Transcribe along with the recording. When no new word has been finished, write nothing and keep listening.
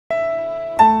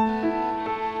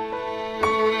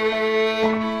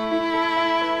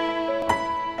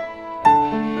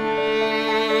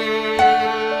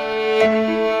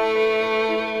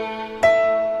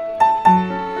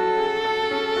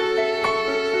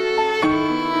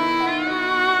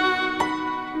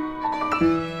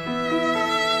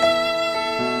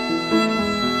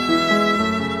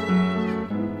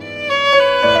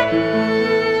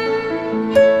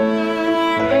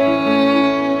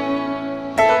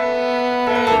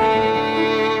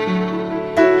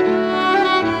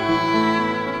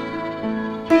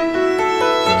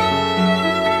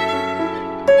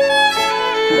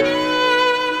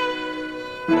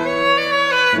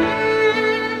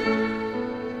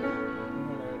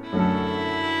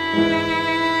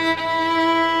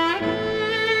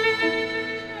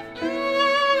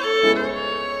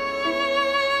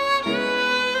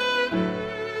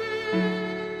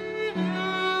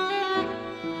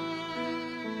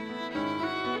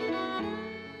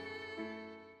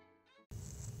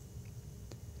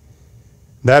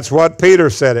That's what Peter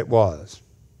said it was.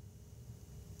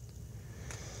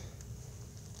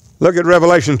 Look at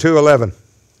Revelation 2:11.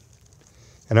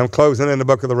 And I'm closing in the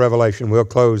book of the Revelation. We'll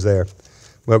close there.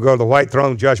 We'll go to the white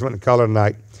throne judgment and color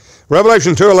tonight.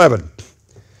 Revelation 2:11.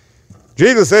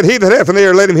 Jesus said, he that hath an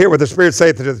ear, let him hear what the Spirit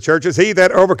saith to the churches. He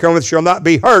that overcometh shall not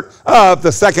be hurt of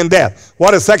the second death.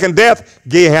 What is second death?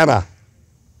 Gehenna.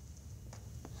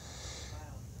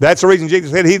 That's the reason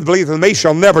Jesus said, he that believeth in me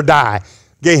shall never die.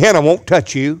 Gehenna won't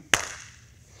touch you.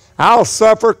 I'll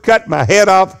suffer, cut my head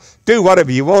off, do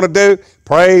whatever you want to do.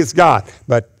 Praise God.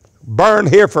 But burn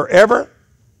here forever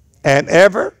and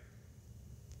ever.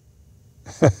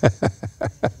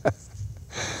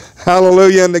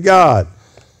 Hallelujah unto God.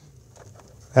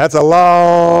 That's a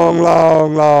long,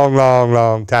 long, long, long,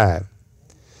 long time.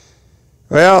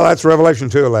 Well, that's Revelation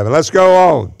 2:11. Let's go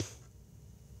on.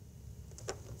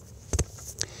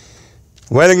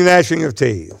 Wedding and gnashing of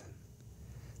teeth.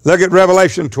 Look at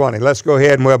Revelation 20. Let's go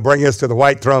ahead and we'll bring us to the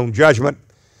white throne judgment.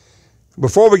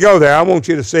 Before we go there, I want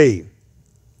you to see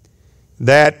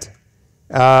that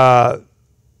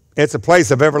it's a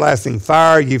place of everlasting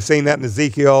fire. You've seen that in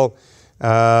Ezekiel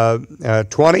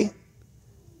 20.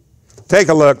 Take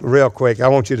a look real quick. I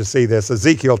want you to see this.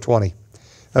 Ezekiel 20.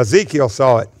 Ezekiel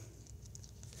saw it.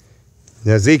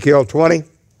 Ezekiel 20,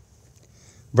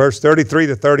 verse 33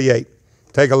 to 38.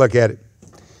 Take a look at it.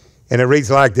 And it reads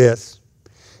like this.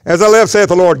 As I live, saith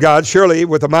the Lord God, surely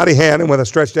with a mighty hand and with a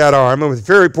stretched out arm and with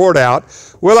fury poured out,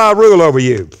 will I rule over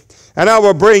you. And I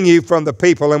will bring you from the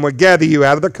people and will gather you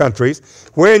out of the countries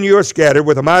when you are scattered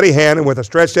with a mighty hand and with a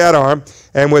stretched out arm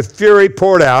and with fury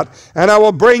poured out. And I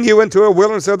will bring you into a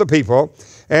wilderness of the people,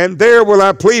 and there will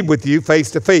I plead with you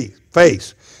face to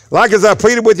face. Like as I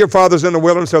pleaded with your fathers in the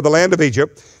wilderness of the land of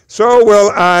Egypt, so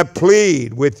will I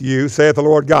plead with you, saith the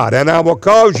Lord God. And I will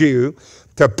cause you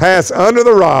to pass under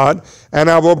the rod, and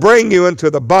I will bring you into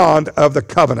the bond of the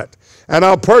covenant. And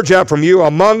I'll purge out from you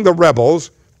among the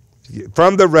rebels,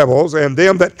 from the rebels and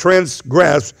them that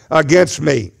transgress against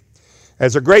me.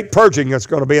 There's a great purging that's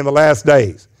going to be in the last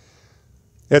days.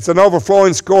 It's an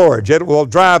overflowing scourge. It will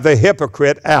drive the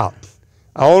hypocrite out.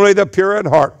 Only the pure in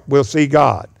heart will see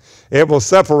God. It will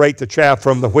separate the chaff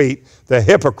from the wheat, the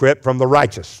hypocrite from the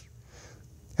righteous,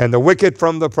 and the wicked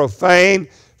from the profane,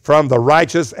 from the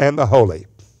righteous and the holy.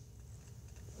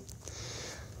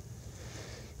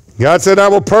 God said, I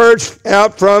will purge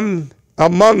out from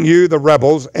among you the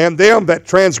rebels, and them that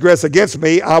transgress against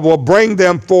me, I will bring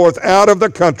them forth out of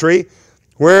the country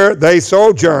where they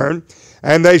sojourn,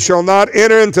 and they shall not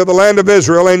enter into the land of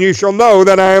Israel, and you shall know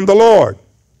that I am the Lord.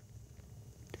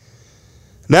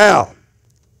 Now,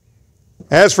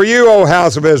 as for you, O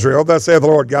house of Israel, thus saith the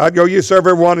Lord God, go you serve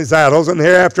every one his idols, and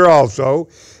hereafter also,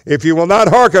 if you will not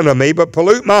hearken unto me, but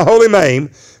pollute my holy name,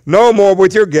 no more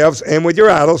with your gifts and with your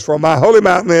idols, for my holy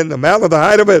mountain in the mountain of the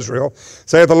height of Israel,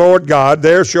 saith the Lord God,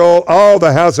 there shall all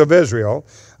the house of Israel,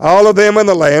 all of them in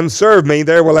the land, serve me,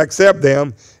 there will accept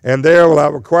them, and there will I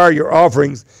require your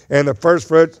offerings and the first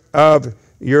fruits of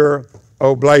your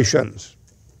oblations.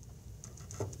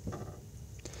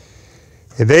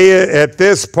 At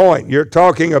this point, you're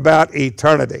talking about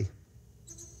eternity.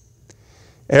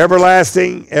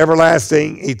 Everlasting,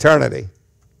 everlasting eternity.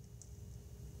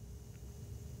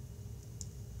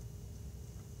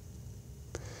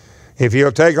 If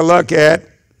you'll take a look at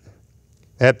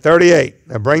 38,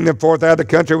 and bring them forth out of the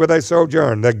country where they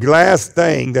sojourn, the last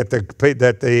thing that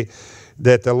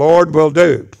the Lord will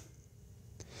do,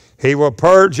 he will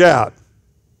purge out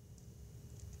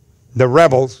the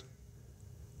rebels,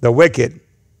 the wicked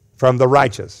from the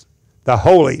righteous, the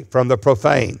holy from the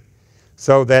profane,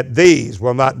 so that these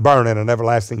will not burn in an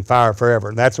everlasting fire forever.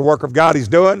 And that's the work of God he's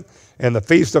doing in the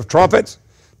Feast of Trumpets,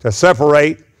 to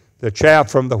separate the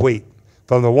chaff from the wheat,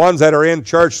 from the ones that are in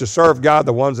church to serve God,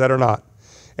 the ones that are not.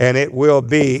 And it will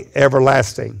be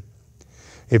everlasting.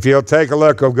 If you'll take a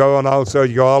look, of going also,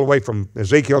 you go all the way from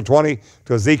Ezekiel 20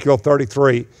 to Ezekiel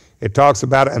 33, it talks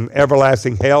about an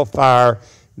everlasting hellfire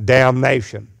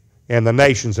damnation and the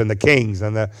nations and the kings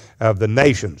and of the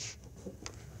nations.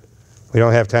 We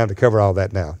don't have time to cover all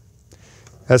that now.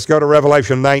 Let's go to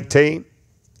Revelation 19.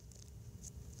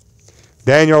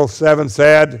 Daniel 7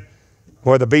 said,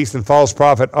 where the beast and false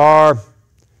prophet are,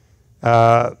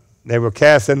 they were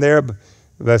cast in there,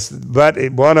 but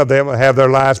one of them will have their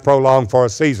lives prolonged for a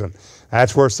season.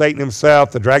 That's where Satan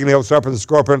himself, the dragon, the old serpent, the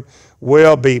scorpion,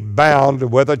 will be bound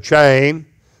with a chain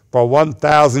for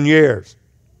 1,000 years.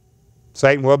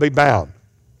 Satan will be bound,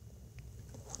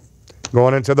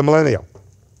 going into the millennial.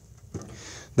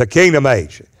 The kingdom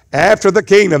age. After the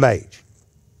kingdom age,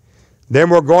 then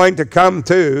we're going to come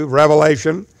to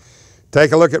Revelation.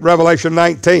 Take a look at Revelation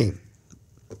 19.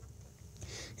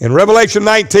 In Revelation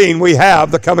 19, we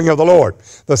have the coming of the Lord,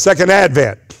 the second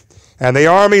advent, and the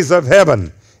armies of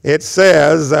heaven. It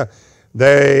says,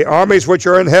 the armies which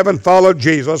are in heaven followed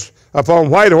Jesus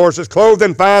upon white horses, clothed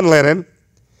in fine linen,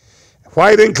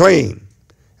 white and clean.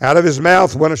 Out of his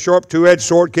mouth went a sharp two-edged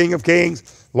sword, King of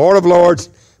kings, Lord of lords.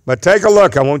 But take a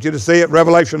look. I want you to see it,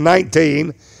 Revelation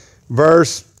 19,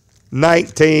 verse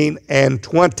 19 and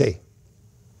 20.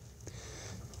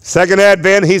 Second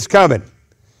advent, he's coming.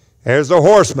 There's the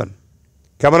horseman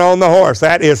coming on the horse.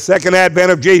 That is second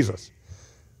advent of Jesus.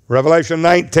 Revelation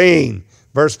 19,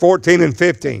 verse 14 and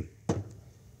 15.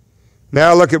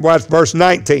 Now look at what's verse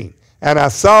 19. And I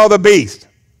saw the beast.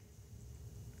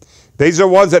 These are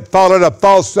ones that followed a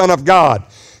false son of God,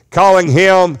 calling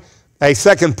him a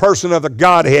second person of the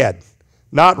Godhead,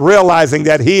 not realizing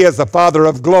that he is the Father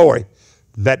of glory,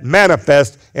 that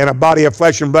manifest in a body of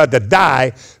flesh and blood to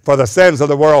die for the sins of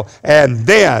the world, and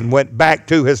then went back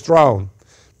to his throne,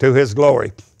 to his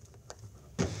glory.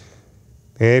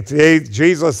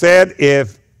 Jesus said,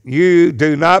 if you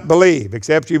do not believe,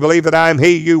 except you believe that I am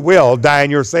he, you will die in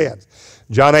your sins.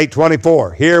 John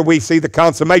 8:24. Here we see the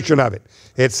consummation of it.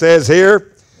 It says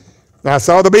here, I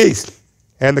saw the beast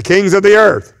and the kings of the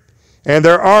earth and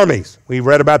their armies. We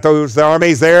read about those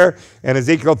armies there in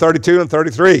Ezekiel 32 and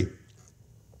 33.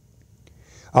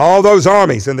 All those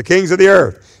armies and the kings of the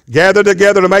earth gathered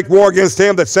together to make war against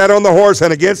him that sat on the horse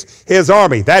and against his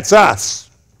army. That's us.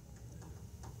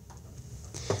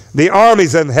 The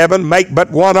armies in heaven make but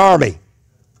one army.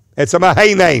 It's a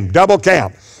Mahanaim, double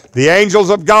count. The angels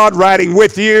of God riding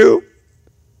with you,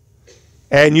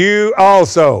 and you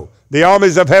also. The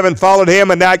armies of heaven followed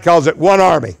him, and that calls it one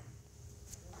army.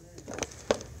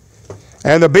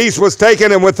 And the beast was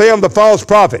taken, and with him the false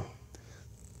prophet.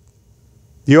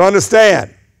 You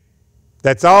understand?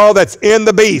 That's all that's in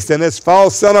the beast, and this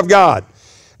false son of God,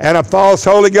 and a false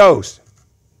Holy Ghost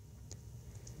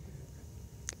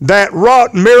that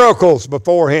wrought miracles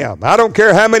before him. I don't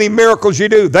care how many miracles you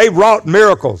do. They wrought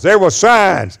miracles. There were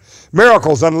signs,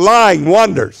 miracles, and lying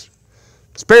wonders.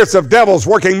 Spirits of devils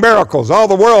working miracles. All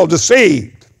the world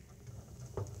deceived.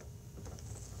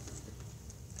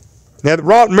 That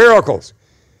wrought miracles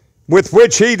with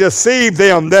which he deceived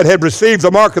them that had received the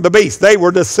mark of the beast. They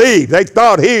were deceived. They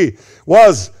thought he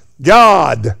was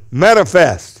God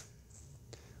manifest,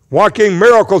 working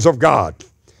miracles of God.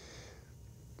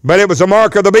 But it was a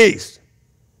mark of the beast.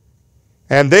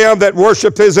 And them that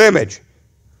worship his image.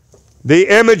 The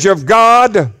image of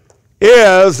God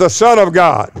is the Son of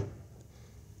God.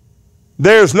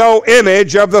 There's no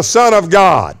image of the Son of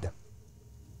God.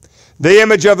 The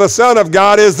image of the Son of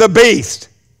God is the beast.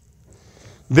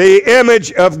 The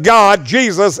image of God,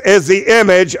 Jesus, is the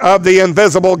image of the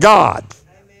invisible God.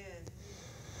 Amen.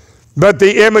 But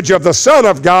the image of the Son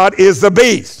of God is the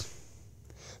beast.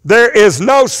 There is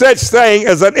no such thing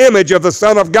as an image of the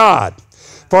Son of God,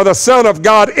 for the Son of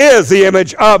God is the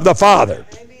image of the Father.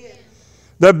 Amen.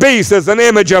 The beast is an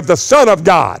image of the Son of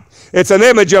God. It's an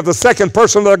image of the second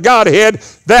person of the Godhead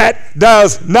that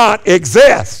does not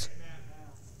exist.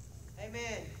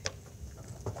 Amen.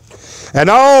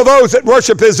 And all those that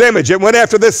worship his image, it went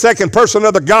after this second person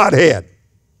of the Godhead.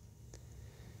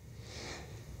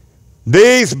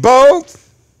 These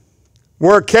both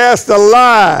were cast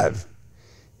alive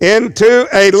into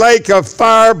a lake of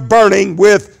fire burning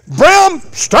with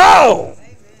brimstone. Amen.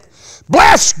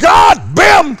 Bless God,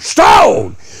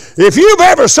 brimstone. If you've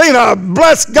ever seen a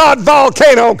bless God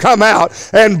volcano come out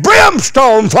and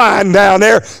brimstone flying down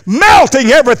there, melting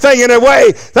everything in a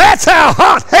way, that's how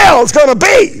hot hell's going to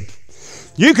be.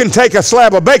 You can take a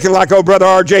slab of bacon like old brother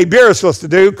R.J. Beers was to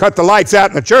do, cut the lights out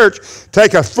in the church,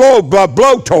 take a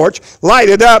blowtorch, light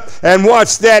it up, and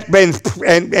watch that,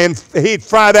 and he'd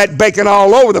fry that bacon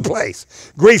all over the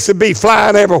place. Grease would be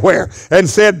flying everywhere. And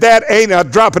said that ain't a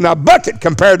drop in a bucket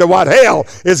compared to what hell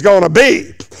is going to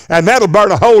be. And that'll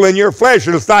burn a hole in your flesh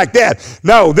just like that.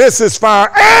 No, this is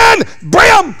fire and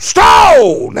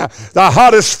brimstone. The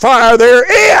hottest fire there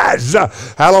is.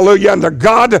 Hallelujah unto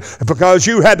God, because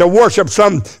you had to worship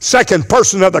some second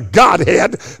person of the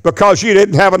Godhead because you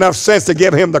didn't have enough sense to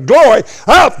give him the glory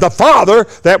of the Father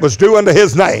that was due unto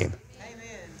his name.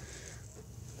 Amen.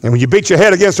 And when you beat your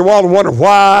head against the wall and wonder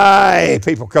why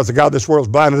people, because of God, this world's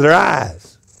blinded their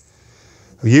eyes.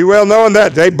 You well knowing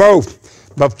that they both,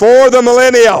 before the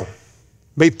millennial,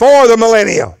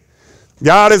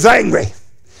 God is angry.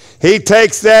 He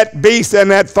takes that beast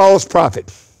and that false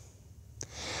prophet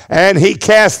and he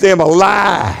casts them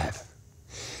alive.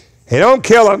 He don't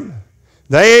kill them.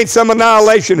 They ain't some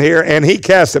annihilation here, and he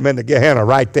casts them into Gehenna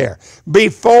right there.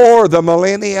 Before the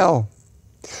millennial,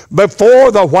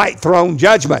 before the white throne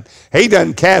judgment, he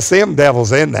doesn't cast them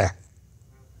devils in there.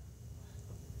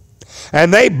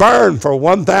 And they burned for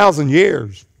 1,000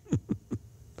 years.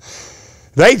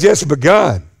 They just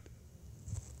begun.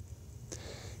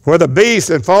 Where the beast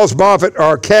and false prophet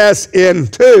are cast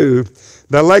into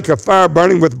the lake of fire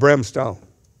burning with brimstone.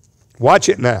 Watch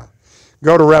it now.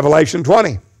 Go to Revelation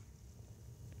 20.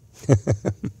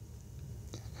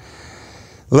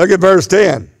 Look at verse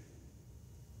 10.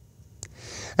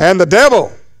 And the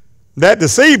devil that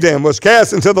deceived him was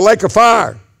cast into the lake of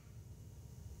fire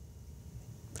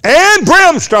and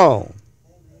brimstone,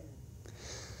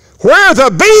 where the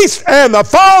beast and the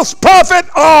false prophet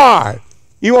are.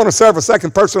 You want to serve a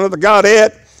second person of the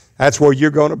Godhead? That's where you're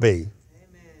going to be.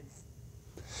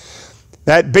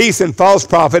 That beast and false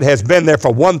prophet has been there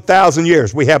for 1,000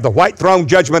 years. We have the white throne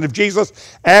judgment of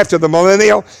Jesus after the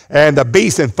millennial, and the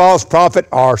beast and false prophet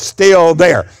are still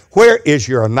there. Where is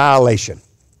your annihilation?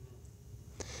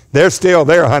 They're still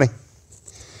there, honey.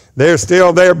 They're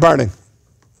still there burning.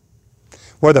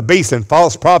 Where the beast and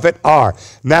false prophet are.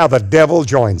 Now the devil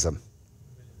joins them.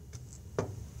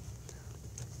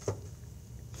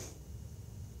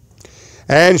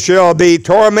 And shall be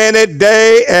tormented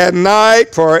day and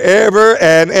night forever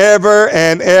and ever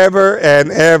and ever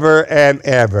and ever and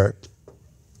ever.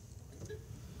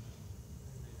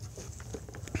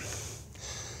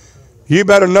 You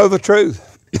better know the truth.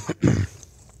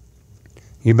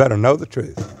 You better know the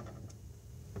truth.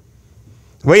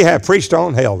 We have preached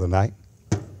on hell tonight.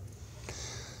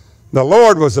 The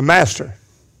Lord was the master.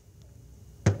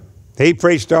 He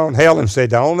preached on hell and said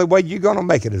the only way you're going to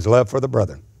make it is love for the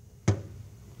brethren.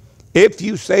 If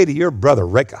you say to your brother,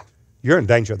 Reka, you're in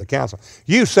danger of the council.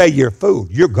 You say you're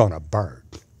fooled, you're going to burn.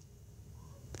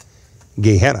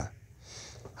 Gehenna.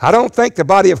 I don't think the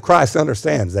body of Christ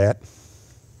understands that,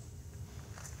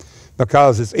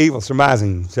 because it's evil,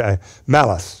 surmising,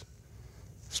 malice,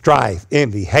 strife,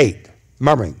 envy, hate,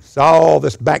 murmuring, all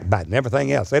this backbiting,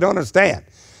 everything else. They don't understand.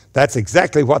 That's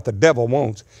exactly what the devil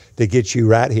wants to get you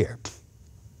right here.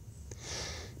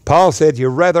 Paul said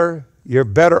you're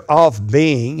better off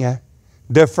being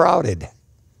defrauded.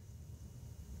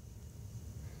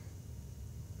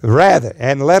 Rather,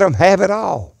 and let them have it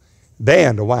all,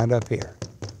 than to wind up here.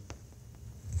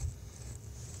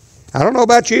 I don't know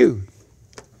about you.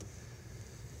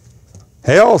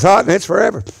 Hell's hot and it's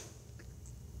forever.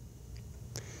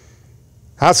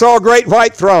 I saw a great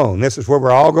white throne. This is where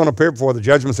we're all going to appear before the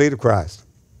judgment seat of Christ.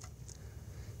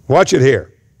 Watch it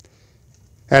here.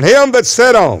 And him that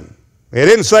sat on. It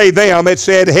didn't say them, it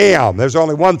said him. There's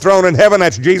only one throne in heaven,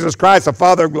 that's Jesus Christ, the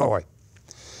Father of glory.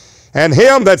 And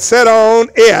him that sat on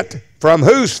it, from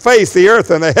whose face the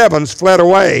earth and the heavens fled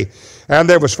away, and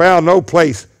there was found no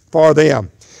place for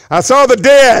them. I saw the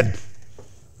dead,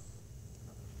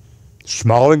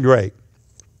 small and great,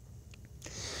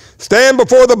 stand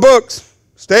before the books,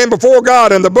 stand before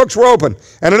God, and the books were open,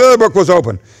 and another book was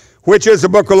open, which is the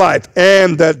book of life.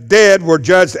 And the dead were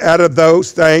judged out of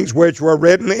those things which were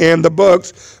written in the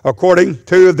books according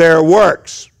to their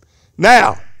works.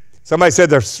 Now, somebody said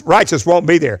the righteous won't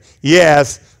be there.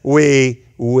 Yes, we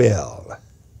will.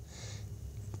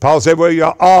 Paul said we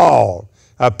will all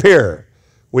appear.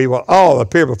 We will all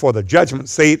appear before the judgment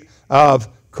seat of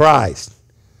Christ.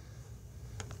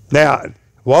 Now, a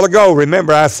while ago,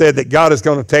 remember I said that God is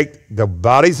going to take the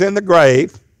bodies in the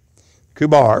grave,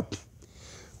 Kubar,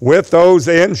 with those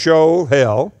in Sheol,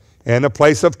 hell, in a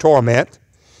place of torment,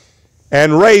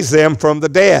 and raise them from the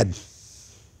dead,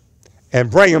 and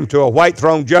bring them to a white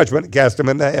throne judgment and cast them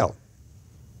into hell.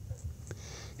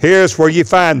 Here's where you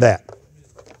find that.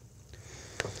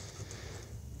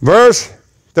 Verse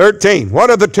 13. What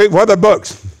are the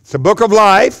books? It's the book of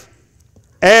life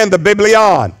and the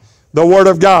Biblion, the Word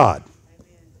of God.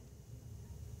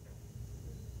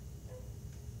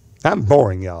 I'm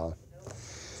boring y'all.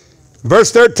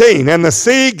 Verse 13, and the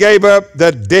sea gave up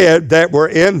the dead that were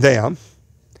in them,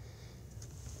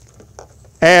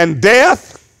 and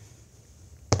death,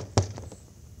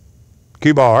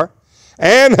 Kubar,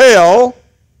 and hell,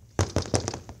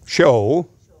 Sheol,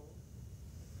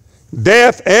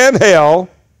 death and hell,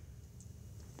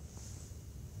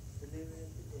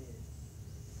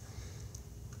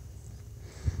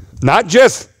 not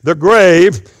just the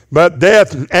grave, but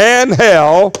death and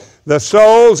hell, the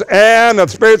souls and the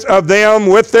spirits of them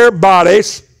with their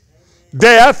bodies,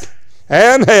 death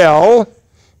and hell,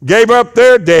 gave up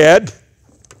their dead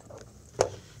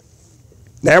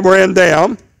that were in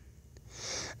them,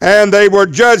 and they were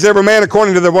judged every man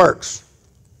according to their works.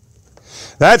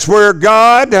 That's where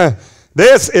God,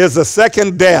 this is the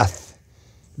second death.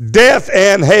 Death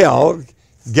and hell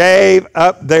gave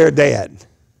up their dead.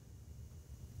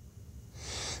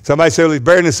 Somebody said, well, he's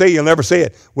buried in the sea, you'll never see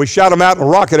it. We shot him out in a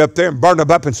rocket up there and burned him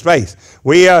up in space.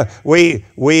 We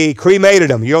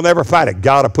cremated him. You'll never find it.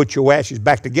 God will put your ashes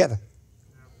back together.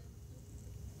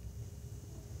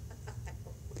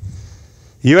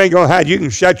 You ain't going to hide. You can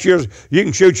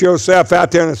shoot yourself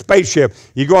out there in a spaceship.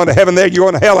 You going to heaven there, you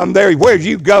going to hell, I'm there. Where'd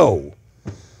you go?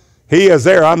 He is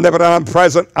there, omnipotent,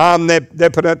 omnipresent,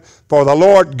 omnipotent, for the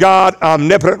Lord God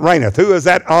omnipotent reigneth. Who is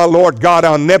that Lord God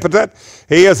omnipotent?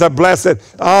 He is a blessed,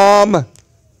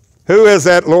 who is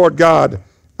that Lord God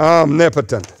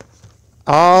omnipotent?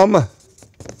 Omnipotent.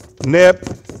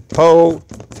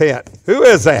 Who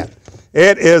is that?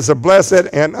 It is the blessed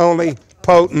and only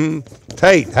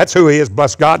potentate. That's who he is,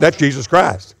 bless God. That's Jesus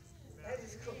Christ.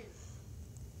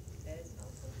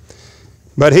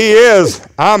 But he is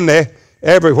omni,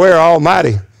 everywhere,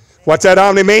 almighty. What's that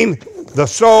omni mean? The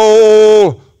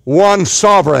sole one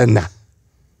sovereign,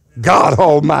 God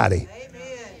Almighty.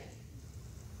 Amen.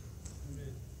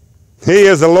 He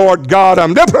is the Lord God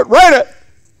omnipotent reigneth.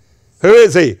 Who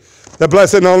is he? The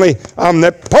blessed and only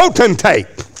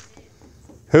omnipotentate.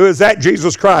 Who is that?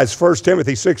 Jesus Christ. 1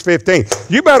 Timothy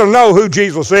 6:15. You better know who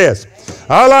Jesus is.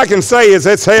 All I can say is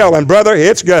it's hell, and brother,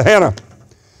 it's Gehenna.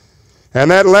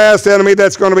 And that last enemy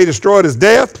that's going to be destroyed is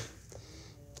death.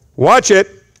 Watch it.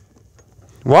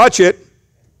 Watch it.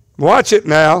 Watch it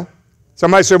now.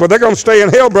 Somebody said, well, they're going to stay in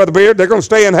hell, Brother Beard. They're going to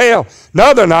stay in hell.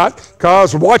 No, they're not,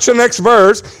 because watch the next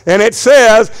verse, and it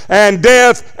says, and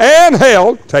death and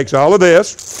hell, takes all of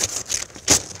this,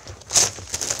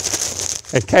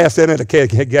 and cast it into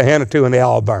Gehenna too, and they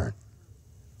all burn.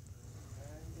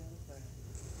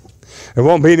 There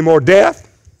won't be any more death,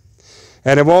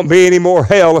 and there won't be any more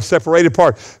hell, a separated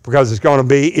part, because it's going to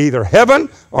be either heaven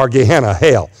or Gehenna,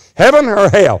 hell. Heaven or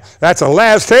hell. That's the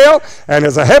last hell, and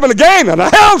there's a heaven again and a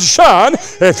hell shun.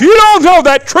 If you don't know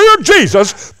that true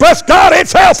Jesus, bless God,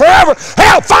 it's hell forever,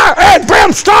 hell, fire, and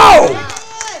brimstone.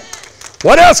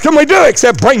 What else can we do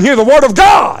except bring you the Word of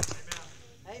God?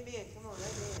 Amen. Come on,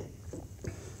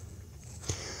 amen.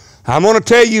 I'm going to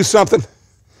tell you something.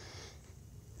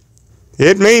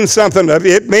 It means something.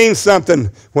 It means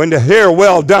something when to hear,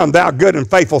 well done, thou good and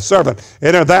faithful servant.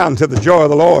 Enter thou into the joy of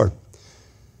the Lord.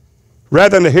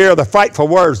 Rather than to hear the frightful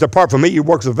words, depart from me, you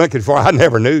works of iniquity, for I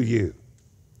never knew you.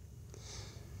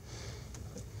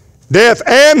 Death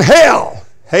and hell,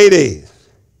 Hades,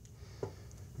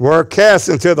 were cast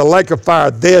into the lake of fire.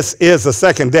 This is the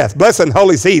second death. Blessed and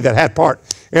holy is he that hath part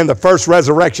in the first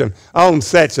resurrection. On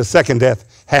such the second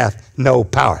death hath no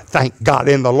power. Thank God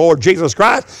in the Lord Jesus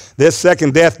Christ, this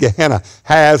second death, Gehenna,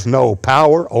 has no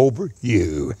power over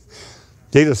you.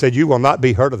 Jesus said, you will not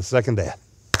be hurt of the second death.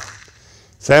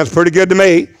 Sounds pretty good to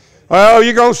me. Well,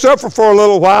 you're going to suffer for a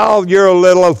little while. You're a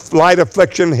little light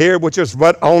affliction here, which is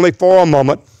but only for a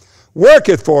moment.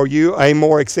 Worketh for you a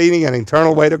more exceeding and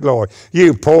eternal weight of glory.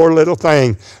 You poor little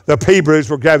thing. The Hebrews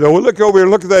were gathered. Oh, look over here.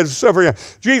 Look at that suffering.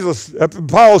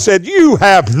 Paul said, you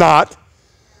have not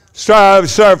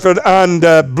suffered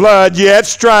under blood yet,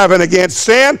 striving against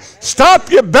sin. Stop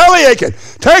your belly aching.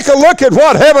 Take a look at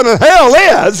what heaven and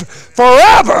hell is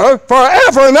forever,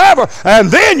 forever and ever, and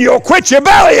then you'll quit your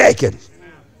belly aching.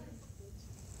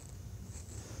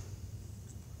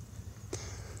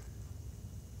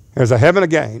 There's a heaven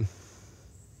again.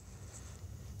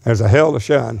 There's a hell to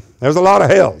shun. There's a lot of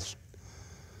hells.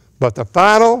 But the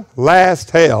final,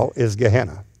 last hell is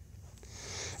Gehenna.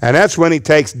 And that's when he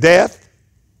takes death,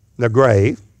 the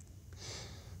grave,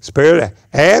 spirit,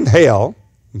 and hell,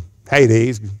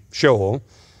 Hades, Sheol,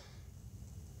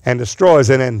 and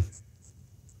destroys it in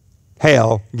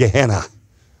hell, Gehenna.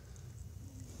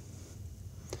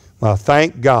 Well,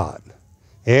 thank God.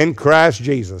 In Christ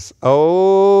Jesus,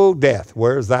 O death,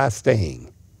 where's thy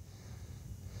sting?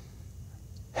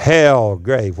 Hell,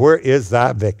 grave, where is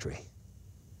thy victory?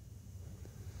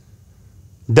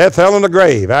 Death, hell, and the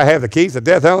grave. I have the keys to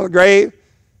death, hell, and the grave.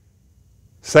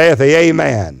 Saith the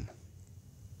Amen.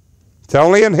 It's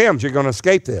only in him you're going to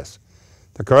escape this.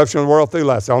 The corruption of the world through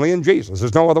lust. Only in Jesus.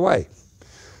 There's no other way.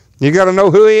 You got to know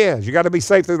who he is. You got to be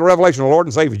saved through the revelation of the Lord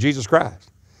and Savior, Jesus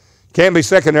Christ. Can't be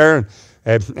secondary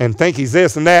and think he's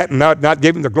this and that and not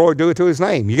give him the glory due to his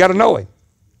name. You got to know him.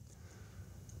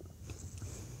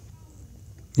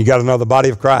 You got to know the body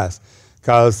of Christ,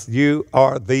 because you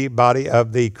are the body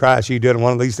of the Christ. You did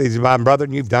one of these things, my brother,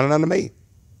 and you've done it unto me.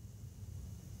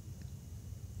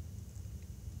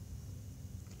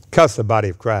 Cuss the body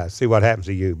of Christ. See what happens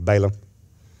to you, Balaam.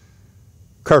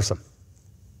 Curse him.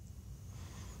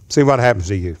 See what happens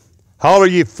to you. Holler,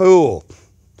 you fool.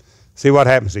 See what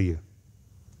happens to you.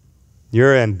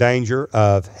 You're in danger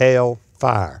of hell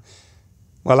fire.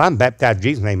 Well, I'm baptized in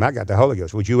Jesus' name. I got the Holy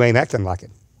Ghost. Well, you ain't acting like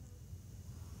it.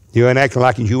 You ain't acting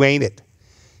like you ain't it.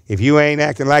 If you ain't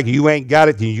acting like you ain't got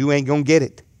it, then you ain't going to get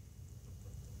it.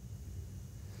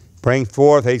 Bring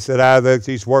forth, he said, out of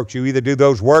these works. You either do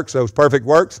those works, those perfect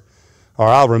works, or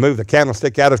I'll remove the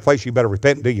candlestick out of its place. You better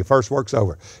repent and do your first works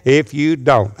over. If you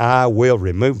don't, I will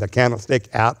remove the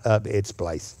candlestick out of its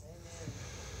place.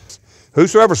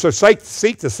 Whosoever shall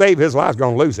seek to save his life is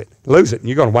going to lose it. Lose it, and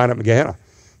you're going to wind up in Gehenna.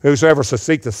 Whosoever shall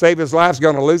seek to save his life is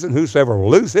going to lose it. And whosoever will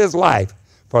lose his life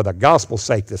for the gospel's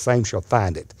sake, the same shall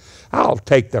find it. I'll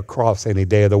take the cross any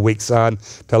day of the week, son,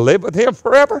 to live with him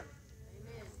forever.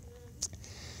 Amen.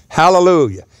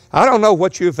 Hallelujah. I don't know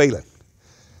what you're feeling.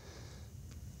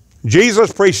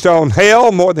 Jesus preached on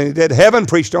hell more than he did heaven,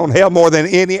 preached on hell more than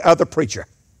any other preacher.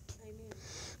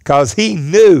 Because he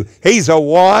knew he's the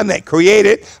one that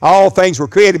created. All things were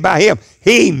created by him.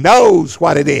 He knows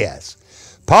what it is.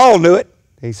 Paul knew it.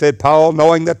 He said, Paul,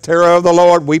 knowing the terror of the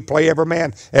Lord, we pray every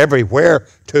man everywhere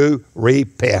to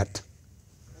repent.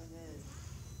 Amen.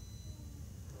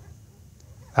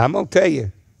 I'm going to tell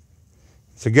you,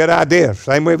 it's a good idea.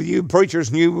 Same way with you preachers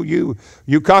and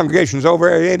you congregations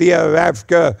over in India,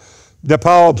 Africa,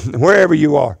 Nepal, wherever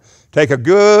you are. Take a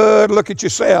good look at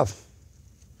yourself.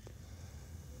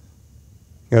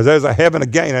 Because there's a heaven to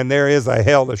gain and there is a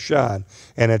hell to shun.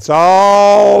 And it's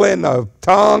all in the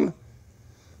tongue.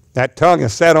 That tongue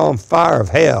is set on fire of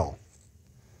hell.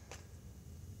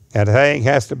 That thing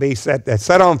has to be set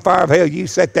on fire of hell. You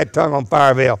set that tongue on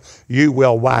fire of hell, you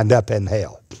will wind up in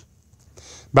hell.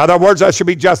 By thy words thou shalt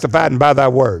be justified, and by thy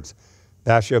words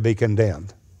thou shalt be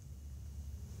condemned.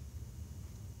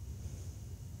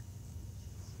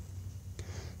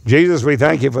 Jesus, we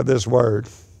thank you for this word.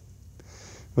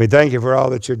 We thank you for all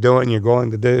that you're doing, you're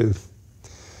going to do.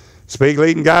 Speak,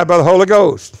 lead, and guide by the Holy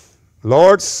Ghost.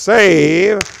 Lord,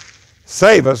 save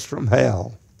us from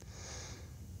hell.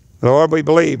 Lord, we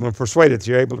believe and persuaded that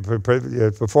you're able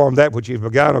to perform that which you've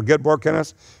begun, a good work in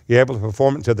us. You're able to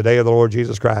perform it until the day of the Lord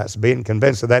Jesus Christ, being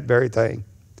convinced of that very thing.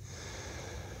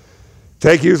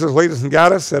 Take use us, lead us, and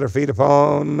guide us. Set our feet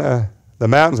upon the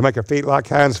mountains, make our feet like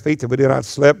hinds' feet, that we do not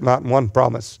slip, not in one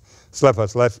promise. Slip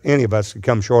us, lest any of us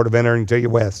come short of entering into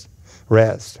your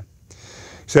rest.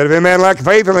 Said, if any man lack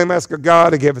faith, let him ask of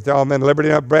God, to giveth to all men liberty,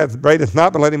 not breaketh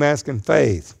not, but let him ask in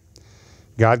faith.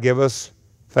 God, give us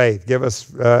faith, give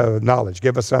us knowledge,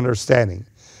 give us understanding.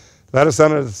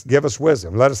 Give us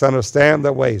wisdom. Let us understand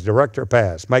the ways, direct our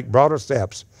paths, make broader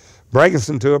steps, bring us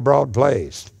into a broad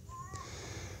place.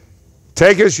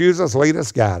 Take us, use us, lead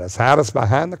us, guide us, hide us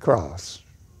behind the cross.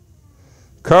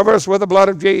 Cover us with the blood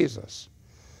of Jesus.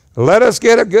 Let us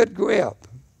get a good grip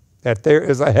that there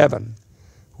is a heaven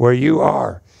where you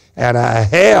are, and a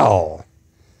hell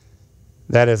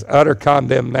that is utter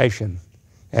condemnation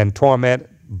and torment,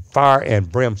 fire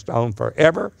and brimstone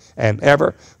forever and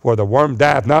ever, where the worm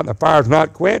dieth not and the fire is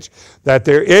not quenched, that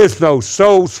there is no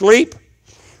soul sleep,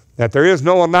 that there is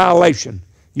no annihilation.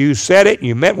 You said it, and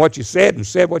you meant what you said, and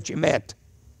said what you meant.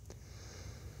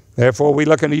 Therefore, we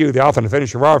look unto you, the author and the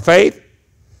finisher of our faith,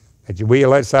 that we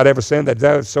lay aside every sin that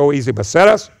does so easily beset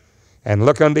us, and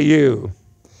look unto you,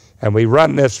 and we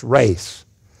run this race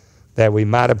that we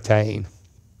might obtain.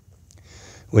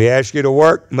 We ask you to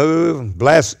work, move, and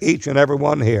bless each and every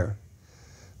one here.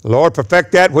 Lord,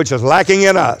 perfect that which is lacking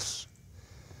in us,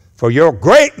 for your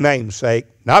great name's sake,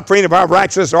 not for any of our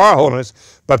righteousness or our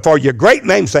holiness, but for your great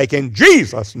name's sake, in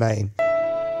Jesus' name.